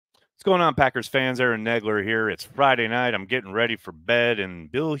What's going on, Packers fans? Aaron Nagler here. It's Friday night. I'm getting ready for bed,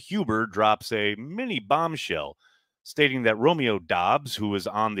 and Bill Huber drops a mini bombshell stating that Romeo Doubs, who was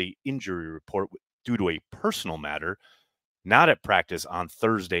on the injury report due to a personal matter, not at practice on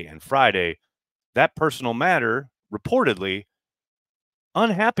Thursday and Friday, that personal matter reportedly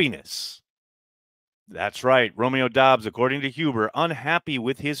unhappiness. That's right. Romeo Doubs, according to Huber, unhappy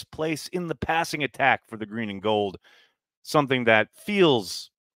with his place in the passing attack for the green and gold, something that feels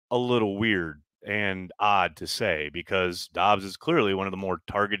a little weird and odd to say because Dobbs is clearly one of the more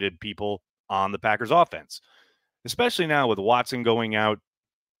targeted people on the Packers offense, especially now with Watson going out,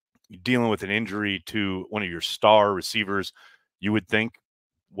 dealing with an injury to one of your star receivers. You would think,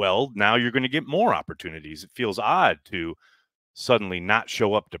 well, now you're going to get more opportunities. It feels odd to suddenly not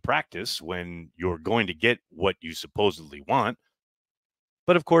show up to practice when you're going to get what you supposedly want.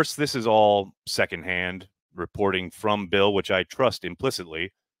 But of course, this is all secondhand reporting from Bill, which I trust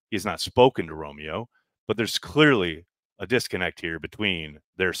implicitly. He's not spoken to Romeo, but there's clearly a disconnect here between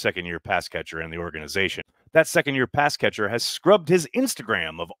their second-year pass catcher and the organization. That second-year pass catcher has scrubbed his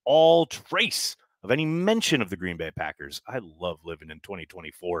Instagram of all trace of any mention of the Green Bay Packers. I love living in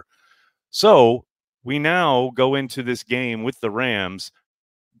 2024. So we now go into this game with the Rams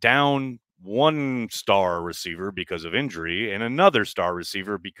down one star receiver because of injury and another star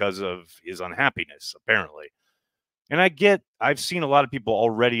receiver because of his unhappiness, apparently. And I've seen a lot of people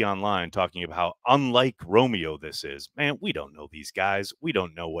already online talking about how unlike Romeo this is. Man, we don't know these guys. We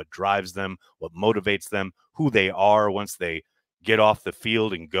don't know what drives them, what motivates them, who they are once they get off the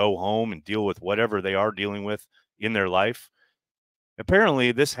field and go home and deal with whatever they are dealing with in their life.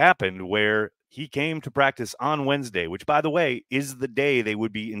 Apparently, this happened where he came to practice on Wednesday, which, by the way, is the day they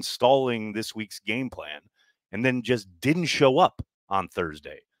would be installing this week's game plan, and then just didn't show up on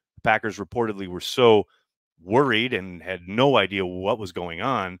Thursday. The Packers reportedly were so worried and had no idea what was going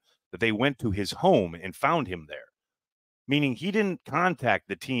on that they went to his home and found him there, meaning he didn't contact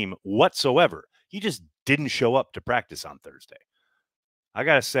the team whatsoever. He just didn't show up to practice on Thursday. I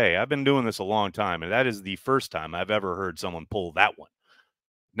got to say, I've been doing this a long time, and that is the first time I've ever heard someone pull that one.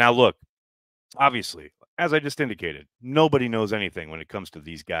 Now, look, obviously, as I just indicated, nobody knows anything when it comes to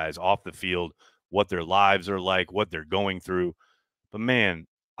these guys off the field, what their lives are like, what they're going through. But man,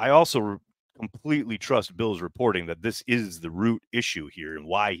 I also completely trust Bill's reporting that this is the root issue here and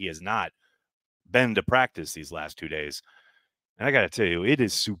why he has not been to practice these last 2 days. And I got to tell you, it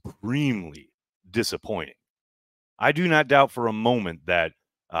is supremely disappointing. I do not doubt for a moment that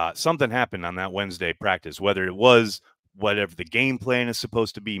something happened on that Wednesday practice, whether it was whatever the game plan is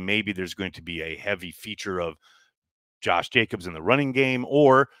supposed to be. Maybe there's going to be a heavy feature of Josh Jacobs in the running game,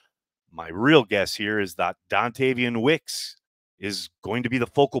 or my real guess here is that Dontavian Wicks is going to be the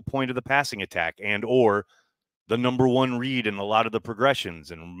focal point of the passing attack and or the number one read in a lot of the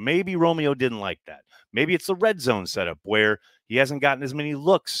progressions. And maybe Romeo didn't like that. Maybe it's the red zone setup where he hasn't gotten as many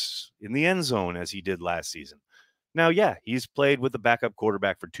looks in the end zone as he did last season. Now, yeah, he's played with the backup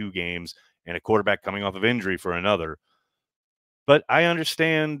quarterback for 2 games and a quarterback coming off of injury for another. But I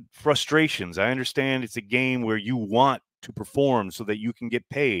understand frustrations. I understand it's a game where you want to perform so that you can get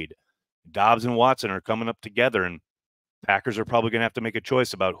paid. Dobbs and Watson are coming up together, and Packers are probably going to have to make a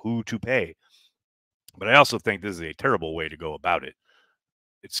choice about who to pay. But I also think this is a terrible way to go about it.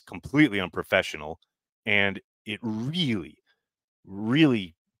 It's completely unprofessional, and it really,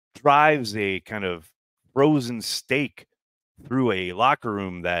 really drives a kind of frozen stake through a locker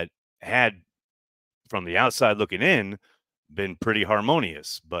room that had, from the outside looking in, been pretty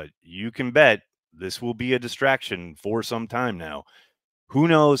harmonious. But you can bet this will be a distraction for some time now. Who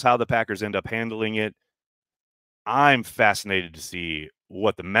knows how the Packers end up handling it? I'm fascinated to see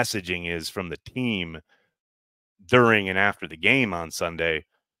what the messaging is from the team during and after the game on Sunday.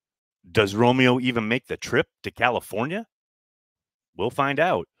 Does Romeo even make the trip to California? We'll find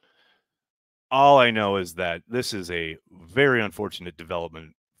out. All I know is that this is a very unfortunate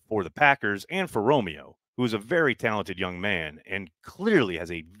development for the Packers and for Romeo, who is a very talented young man and clearly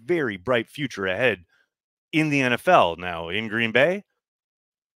has a very bright future ahead in the NFL. Now, in Green Bay,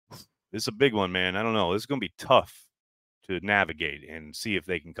 this is a big one, man. I don't know. This is going to be tough to navigate and see if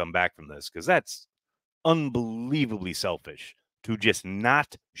they can come back from this, because that's unbelievably selfish to just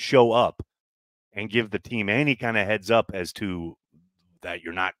not show up and give the team any kind of heads up as to that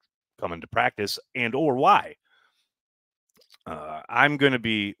you're not coming to practice and or why. I'm going to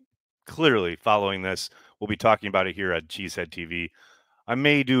be clearly following this. We'll be talking about it here at Cheesehead TV. I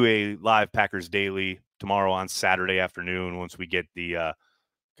may do a live Packers Daily tomorrow on Saturday afternoon once we get the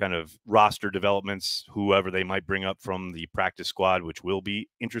kind of roster developments, whoever they might bring up from the practice squad, which will be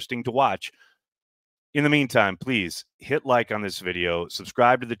interesting to watch. In the meantime, please hit like on this video,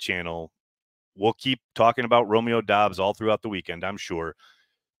 subscribe to the channel. We'll keep talking about Romeo Doubs all throughout the weekend, I'm sure.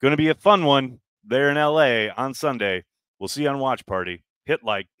 Going to be a fun one there in LA on Sunday. We'll see you on Watch Party. Hit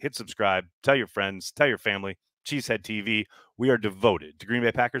like, hit subscribe, tell your friends, tell your family. Cheesehead TV. We are devoted to Green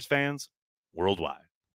Bay Packers fans worldwide.